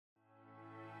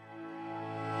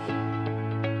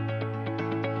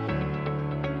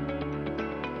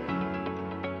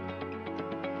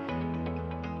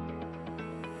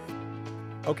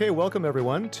Okay, welcome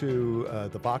everyone to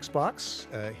the Vox Box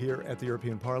here at the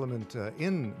European Parliament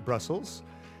in Brussels.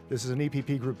 This is an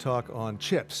EPP group talk on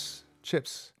chips,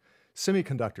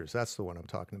 semiconductors, that's the one I'm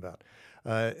talking about,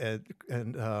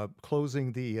 and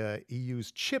closing the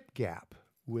EU's chip gap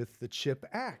with the CHIP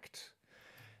Act.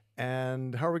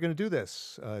 And how are we going to do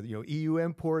this? EU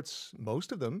imports,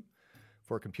 most of them,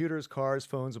 for computers, cars,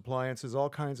 phones, appliances, all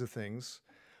kinds of things.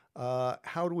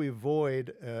 How do we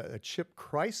avoid a chip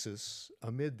crisis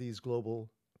amid these global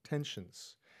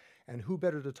tensions? And who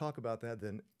better to talk about that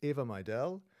than Eva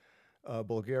Majdal, a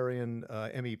Bulgarian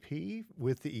MEP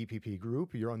with the EPP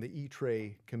group. You're on the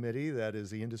ITRE committee, that is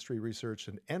the Industry, Research,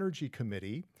 and Energy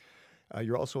Committee.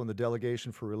 You're also on the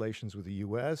Delegation for Relations with the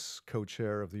U.S.,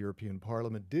 co-chair of the European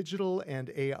Parliament Digital and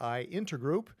AI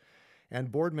Intergroup, and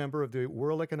board member of the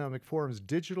World Economic Forum's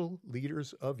Digital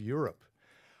Leaders of Europe.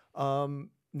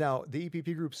 Now, the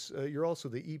EPP Group's, you're also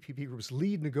the EPP Group's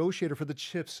lead negotiator for the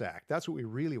CHIPS Act. That's what we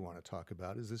really want to talk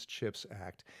about, is this CHIPS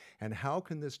Act. And how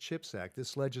can this CHIPS Act,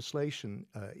 this legislation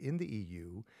in the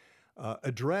EU,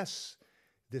 address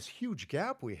this huge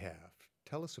gap we have?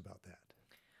 Tell us about that.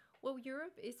 Well,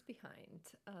 Europe is behind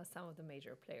some of the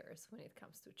major players when it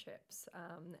comes to chips.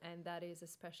 And that is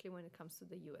especially when it comes to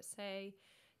the USA,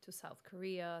 to South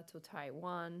Korea, to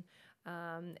Taiwan.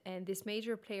 And these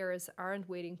major players aren't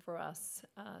waiting for us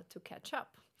to catch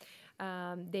up.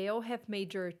 They all have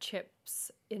major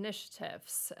chips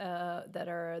initiatives that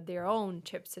are their own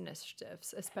chips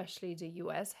initiatives, especially the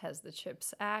US has the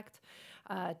CHIPS Act.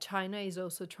 China is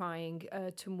also trying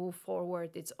to move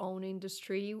forward its own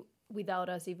industry without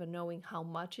us even knowing how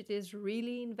much it is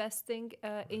really investing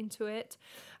into it.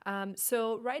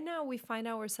 So right now we find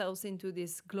ourselves into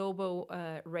this global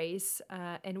race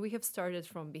and we have started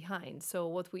from behind. So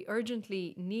what we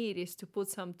urgently need is to put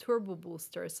some turbo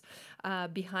boosters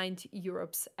behind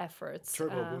Europe's efforts.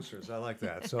 Turbo boosters, I like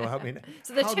that. So I mean,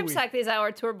 so the CHIPS Act is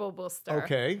our turbo booster.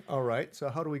 Okay, all right. So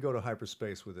how do we go to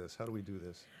hyperspace with this? How do we do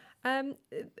this?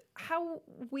 How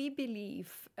we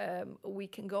believe we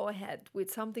can go ahead with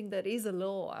something that is a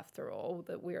law, after all,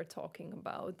 that we are talking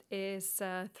about is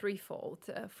threefold.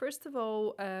 First of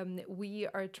all, we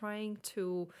are trying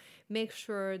to make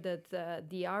sure that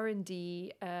the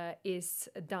R&D is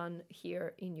done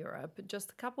here in Europe. Just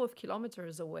a couple of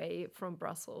kilometers away from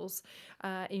Brussels,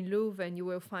 in Leuven, you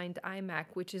will find IMEC,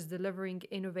 which is delivering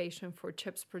innovation for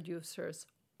chips producers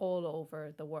all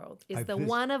over the world. It's the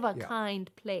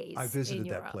one-of-a-kind place. I visited in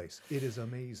Europe. that place. It is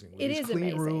amazing. It is clean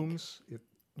amazing. Rooms.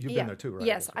 You've been there too, right?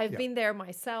 Yes, I've been there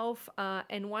myself.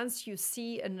 And once you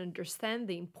see and understand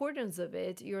the importance of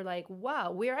it, you're like,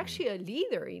 wow, we're actually a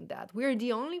leader in that. We're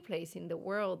the only place in the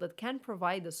world that can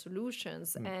provide the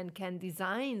solutions and can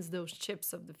design those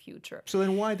chips of the future. So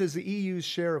then why does the EU's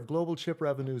share of global chip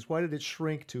revenues, why did it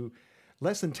shrink to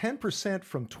less than 10%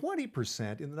 from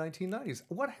 20% in the 1990s?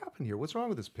 What happened here? What's wrong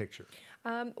with this picture?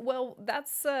 Well,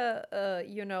 that's,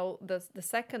 the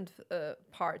second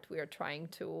part we are trying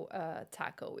to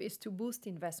tackle is to boost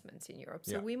investments in Europe.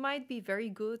 So we might be very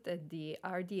good at the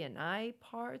RD&I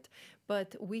part,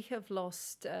 but we have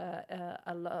lost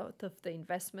a lot of the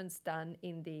investments done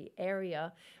in the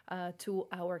area to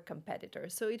our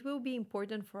competitors. So it will be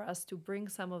important for us to bring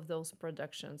some of those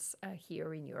productions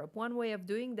here in Europe. One way of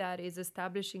doing that is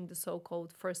establishing the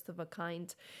so-called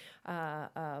first-of-a-kind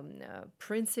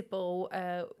principle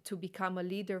to become a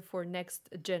leader for next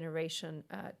generation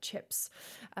chips.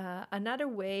 Another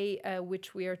way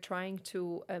which we are trying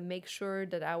to make sure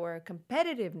that our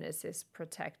competitiveness is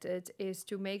protected is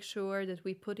to make sure that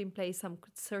we put in place some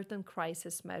certain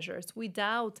crisis measures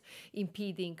without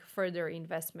impeding further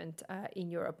investment in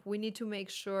Europe. We need to make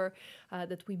sure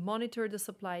that we monitor the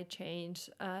supply chains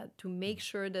to make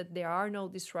sure that there are no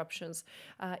disruptions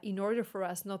in order for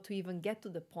us not to even get to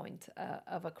the point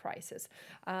of a crisis.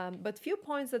 But few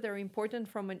points that are important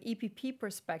from an EPP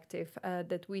perspective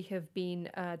that we have been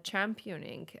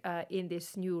championing in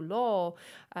this new law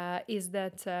is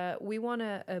that we want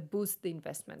to boost the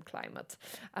investment climate.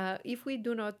 If we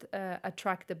do not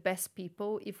attract the best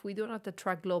people, if we do not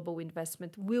attract global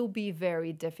investment, will be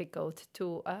very difficult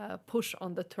to push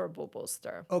on the turbo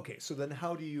booster. Okay, so then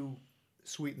how do you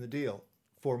sweeten the deal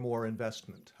for more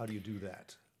investment? How do you do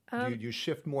that? Do you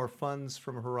shift more funds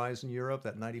from Horizon Europe,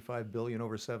 that $95 billion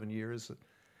over 7 years?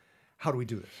 How do we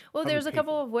do this? Well, How do we there's a pay for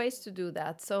couple it? of ways to do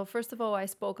that. So, first of all, I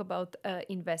spoke about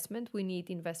investment. We need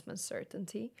investment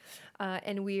certainty.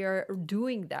 And we are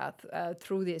doing that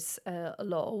through this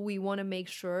law. We want to make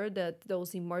sure that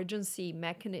those emergency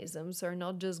mechanisms are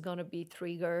not just going to be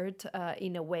triggered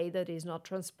in a way that is not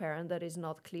transparent, that is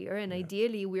not clear. And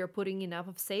ideally, we are putting enough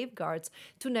of safeguards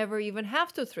to never even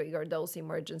have to trigger those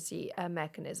emergency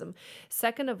mechanisms.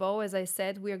 Second of all, as I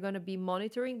said, we are going to be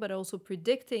monitoring but also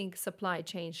predicting supply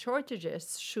chain shortages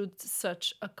should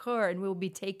such occur, and we'll be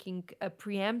taking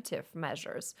preemptive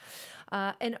measures.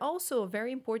 And also, a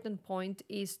very important point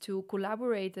is to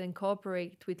collaborate and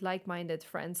cooperate with like-minded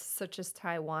friends such as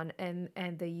Taiwan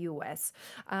and the US.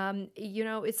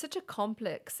 It's such a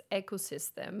complex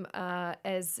ecosystem.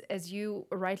 As you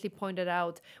rightly pointed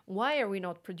out, why are we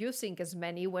not producing as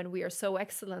many when we are so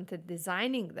excellent at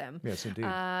designing them? Yes, indeed.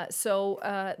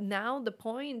 Now the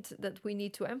point that we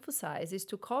need to emphasize is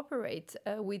to cooperate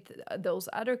with those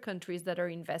other countries that are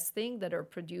investing, that are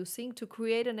producing, to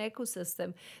create an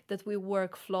ecosystem that will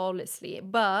work flawlessly.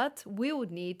 But we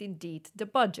would need indeed the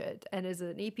budget. And as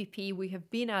an EPP, we have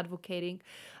been advocating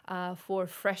for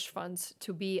fresh funds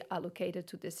to be allocated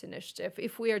to this initiative.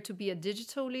 If we are to be a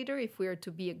digital leader, if we are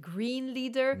to be a green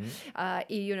leader,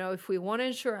 if we want to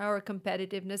ensure our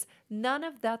competitiveness, none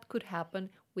of that could happen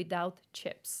without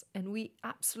chips. And we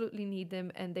absolutely need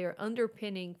them, and they're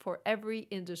underpinning for every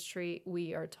industry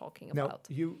we are talking Now, about.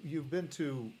 you've been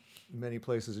to many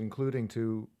places, including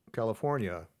to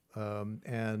California,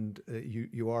 and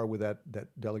you are with that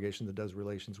delegation that does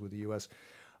relations with the U.S.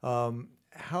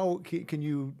 How can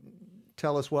you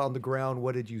tell us, well, on the ground,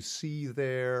 what did you see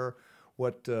there?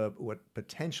 What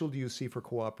potential do you see for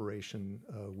cooperation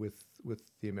with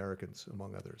the Americans,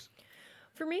 among others?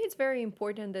 For me, it's very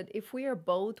important that if we are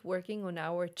both working on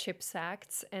our CHIPS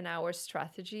Acts and our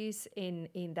strategies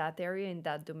in that area, in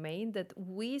that domain, that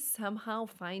we somehow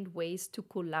find ways to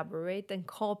collaborate and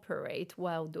cooperate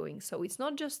while doing so. It's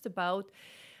not just about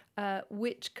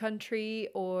which country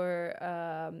or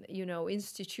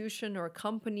institution or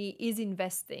company is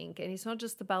investing, and it's not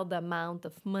just about the amount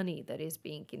of money that is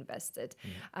being invested.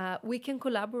 We can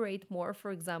collaborate more,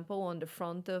 for example, on the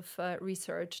front of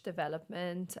research,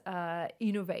 development,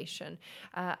 innovation.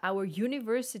 Our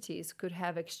universities could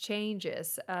have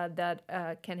exchanges that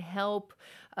can help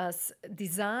us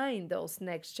design those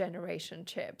next generation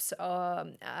chips.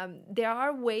 There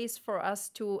are ways for us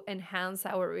to enhance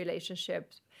our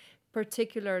relationships,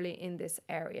 particularly in this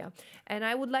area. And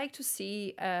I would like to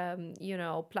see,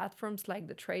 platforms like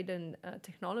the Trade and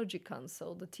Technology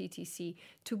Council, the TTC,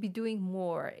 to be doing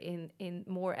more in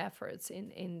more efforts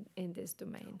in this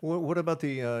domain. What about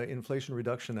the Inflation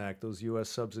Reduction Act, those U.S.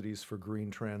 subsidies for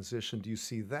green transition? Do you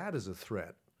see that as a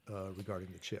threat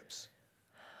regarding the chips?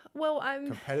 Well, I'm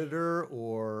competitor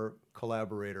or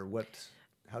collaborator?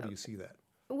 How do you see that?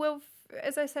 Well,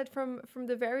 as I said from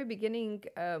the very beginning,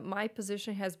 my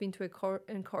position has been to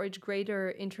encourage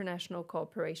greater international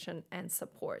cooperation and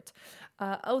support.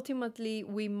 Ultimately,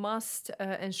 we must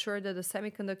ensure that the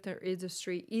semiconductor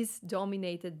industry is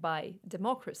dominated by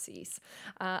democracies.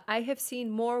 I have seen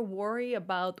more worry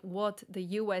about what the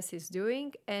US is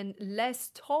doing and less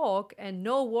talk and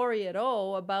no worry at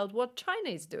all about what China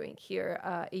is doing here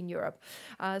in Europe.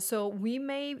 So we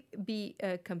may be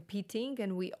competing,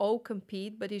 and we all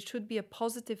compete, but it should be a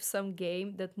positive-sum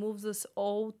game that moves us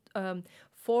all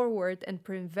forward and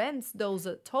prevents those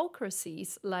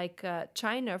autocracies like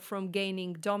China from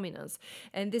gaining dominance.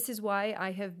 And this is why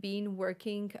I have been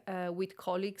working with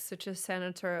colleagues such as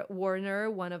Senator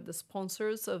Warner, one of the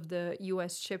sponsors of the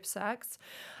U.S. CHIPS Act.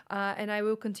 And I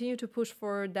will continue to push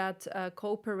for that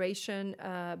cooperation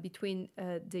between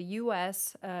the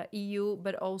U.S., EU,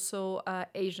 but also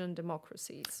Asian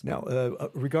democracies. Now,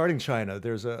 regarding China,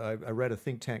 I read a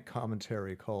think tank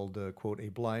commentary called, quote, "A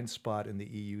Blind Spot in the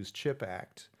EU's CHIP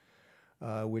Act,"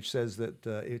 which says that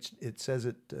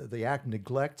the act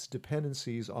neglects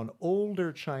dependencies on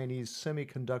older Chinese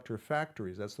semiconductor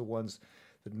factories. That's the ones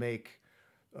that make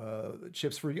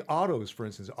chips for autos, for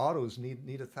instance. Autos need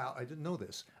I didn't know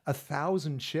this,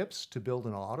 1,000 chips to build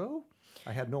an auto?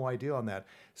 I had no idea on that.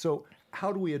 So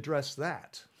how do we address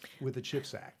that with the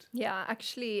CHIPS Act? Yeah,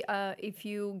 actually, if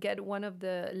you get one of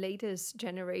the latest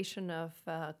generation of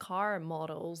car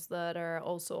models that are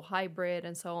also hybrid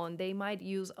and so on, they might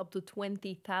use up to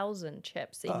 20,000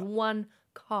 chips in one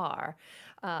car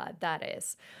that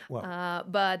is. Well,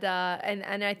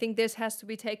 And I think this has to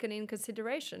be taken in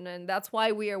consideration, and that's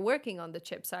why we are working on the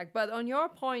CHIPS Act. But on your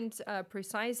point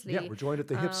precisely, yeah, we're joined at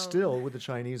the hip still with the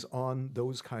Chinese on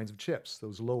those kinds of chips,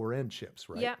 those lower end chips,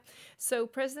 right? yeah. So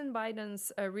President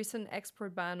Biden's recent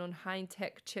export ban on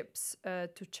high-tech chips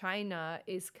to China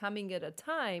is coming at a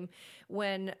time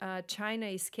when China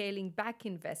is scaling back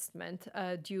investment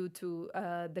due to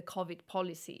the COVID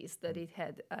policies that it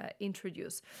had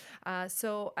introduced.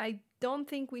 So I don't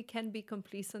think we can be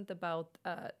complacent about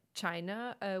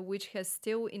China, which has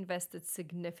still invested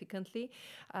significantly,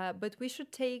 but we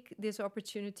should take this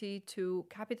opportunity to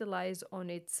capitalize on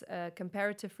its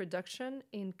comparative reduction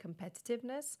in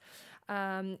competitiveness.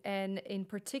 And in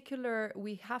particular,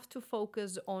 we have to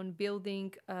focus on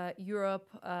building Europe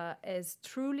as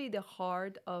truly the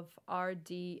heart of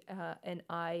RD and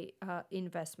I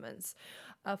investments.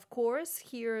 Of course,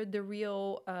 here the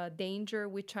real danger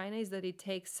with China is that it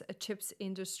takes a chips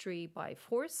industry by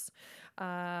force.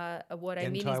 What I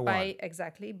In mean Taiwan. is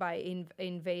by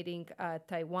invading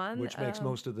Taiwan. Which makes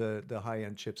most of the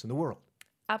high-end chips in the world.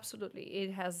 Absolutely.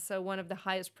 It has one of the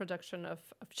highest production of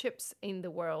chips in the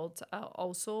world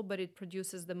also, but it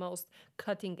produces the most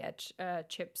cutting edge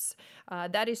chips.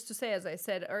 That is to say, as I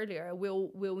said earlier,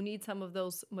 we'll need some of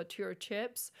those mature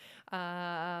chips,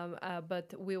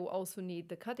 but we'll also need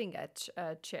the cutting edge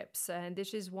chips. And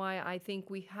this is why I think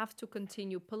we have to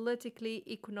continue politically,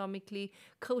 economically,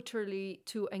 culturally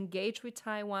to engage with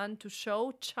Taiwan, to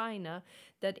show China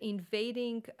that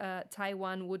invading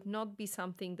Taiwan would not be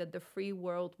something that the free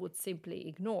world would simply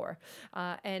ignore.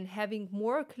 And having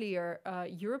more clear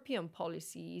European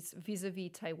policies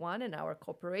vis-a-vis Taiwan and our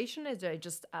cooperation, as I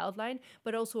just outlined,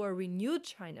 but also a renewed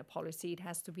China policy. It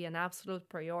has to be an absolute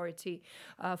priority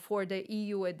for the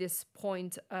EU at this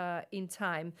point in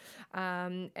time.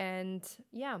 And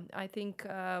yeah, I think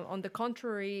on the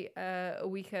contrary,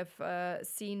 we have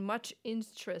seen much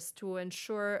interest to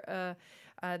ensure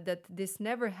that this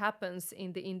never happens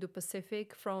in the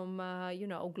Indo-Pacific from,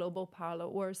 global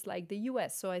powers like the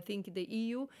US. So I think the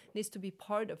EU needs to be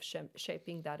part of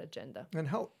shaping that agenda. And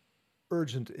how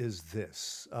urgent is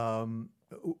this?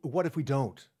 What if we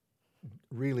don't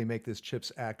really make this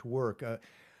CHIPS Act work?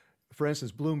 For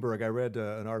instance, Bloomberg, I read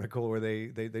an article where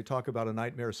they talk about a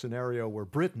nightmare scenario where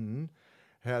Britain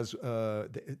has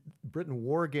Britain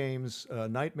war games a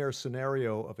nightmare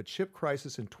scenario of a chip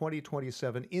crisis in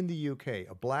 2027 in the UK,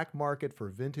 a black market for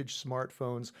vintage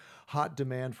smartphones, hot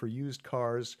demand for used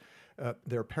cars.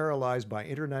 They're paralyzed by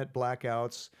internet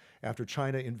blackouts after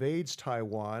China invades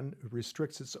Taiwan,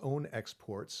 restricts its own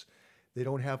exports. They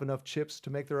don't have enough chips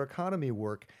to make their economy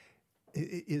work.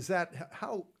 Is that,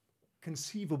 how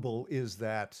conceivable is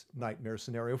that nightmare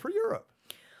scenario for Europe?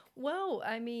 Well,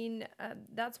 I mean,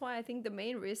 that's why I think the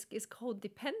main risk is called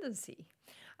dependency.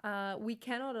 We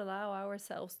cannot allow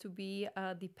ourselves to be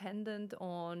dependent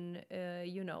on,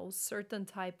 certain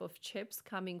type of chips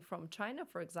coming from China,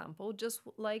 for example, just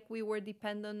like we were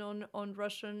dependent on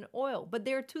Russian oil. But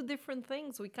they're two different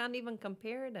things. We can't even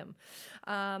compare them.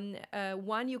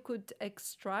 One you could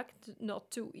extract not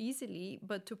too easily,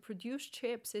 but to produce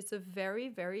chips, it's a very,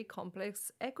 very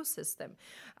complex ecosystem.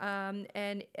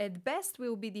 And at best,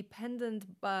 we'll be dependent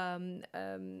on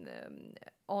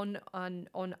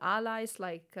allies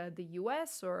like the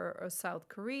US or South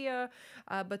Korea,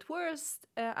 but worst,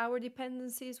 our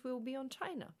dependencies will be on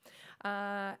China.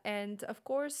 And of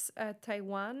course,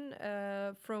 Taiwan,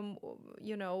 from,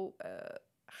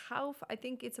 half, I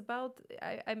think it's about,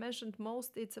 I mentioned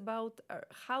most, it's about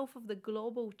half of the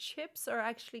global chips are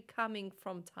actually coming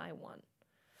from Taiwan.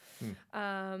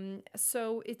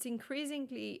 So it's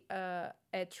increasingly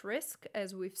at risk,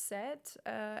 as we've said,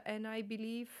 and I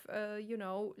believe,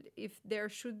 if there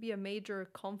should be a major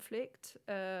conflict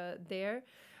there,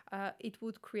 it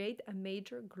would create a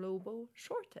major global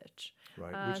shortage.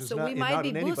 Right, which is so not, we might not be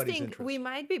in anybody's boosting, interest. we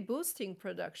might be boosting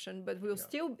production, but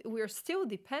we're still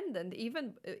dependent,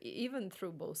 even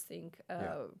through boosting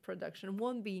production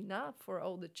won't be enough for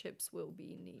all the chips will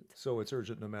be in need. So it's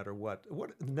urgent no matter what.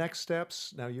 What next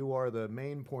steps? Now you are the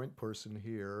main point person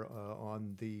here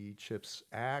on the CHIPS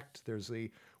Act. There's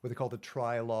what they call the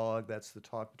trilogue. That's the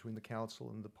talk between the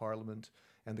Council and the Parliament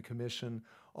and the Commission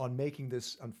on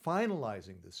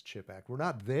finalizing this CHIP Act. We're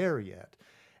not there yet.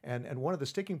 And one of the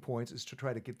sticking points is to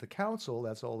try to get the Council,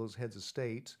 that's all those heads of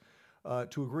state,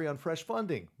 to agree on fresh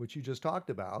funding, which you just talked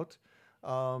about.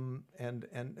 And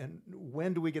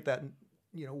when do we get that?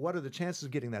 What are the chances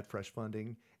of getting that fresh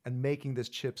funding and making this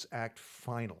CHIPS Act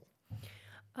final?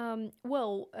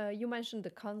 You mentioned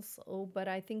the council, but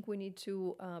I think we need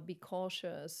to be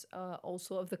cautious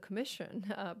also of the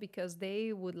commission because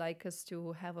they would like us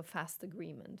to have a fast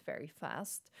agreement very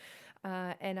fast.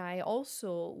 And I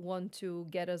also want to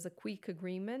get us a quick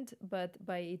agreement, but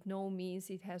by no means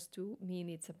it has to mean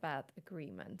it's a bad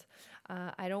agreement.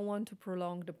 I don't want to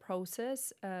prolong the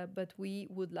process, but we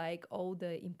would like all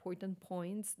the important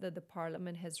points that the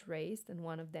parliament has raised, and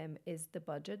one of them is the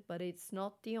budget, but it's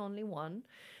not the only one.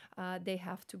 They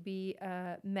have to be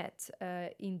met.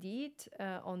 Indeed,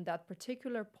 on that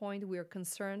particular point, we are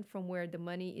concerned from where the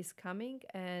money is coming,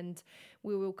 and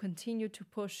we will continue to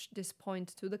push this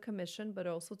point to the Commission, but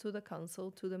also to the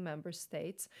Council, to the Member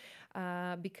States,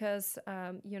 because,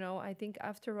 I think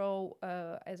after all,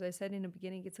 as I said in the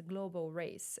beginning, it's a global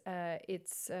race.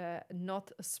 It's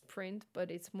not a sprint, but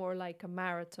it's more like a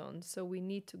marathon. So we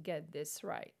need to get this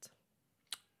right.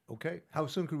 Okay. How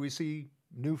soon could we see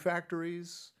new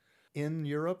factories in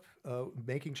Europe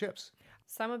making chips?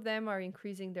 Some of them are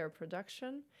increasing their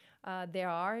production. There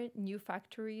are new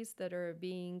factories that are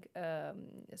being,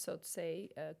 so to say,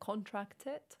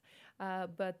 contracted.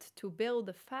 But to build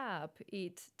a fab,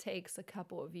 it takes a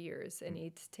couple of years and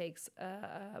it takes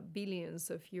billions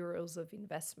of euros of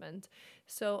investment.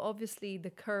 So obviously the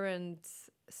current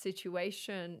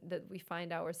situation that we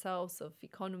find ourselves of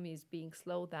economies being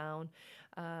slowed down,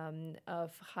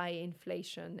 of high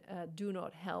inflation, do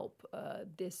not help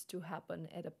this to happen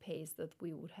at a pace that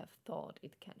we would have thought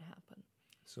it can happen.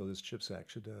 So this CHIPS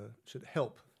Act should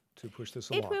help to push this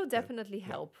along. It will definitely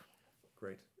help.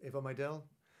 Great. Eva Meidel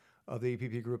of the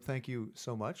EPP Group, thank you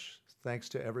so much. Thanks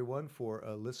to everyone for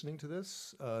listening to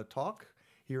this talk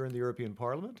here in the European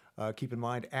Parliament. Keep in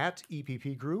mind at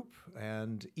EPP Group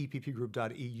and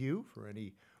eppgroup.eu for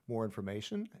any more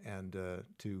information and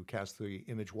to cast the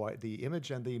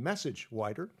image and the message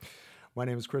wider. My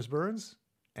name is Chris Burns,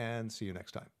 and see you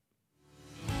next time.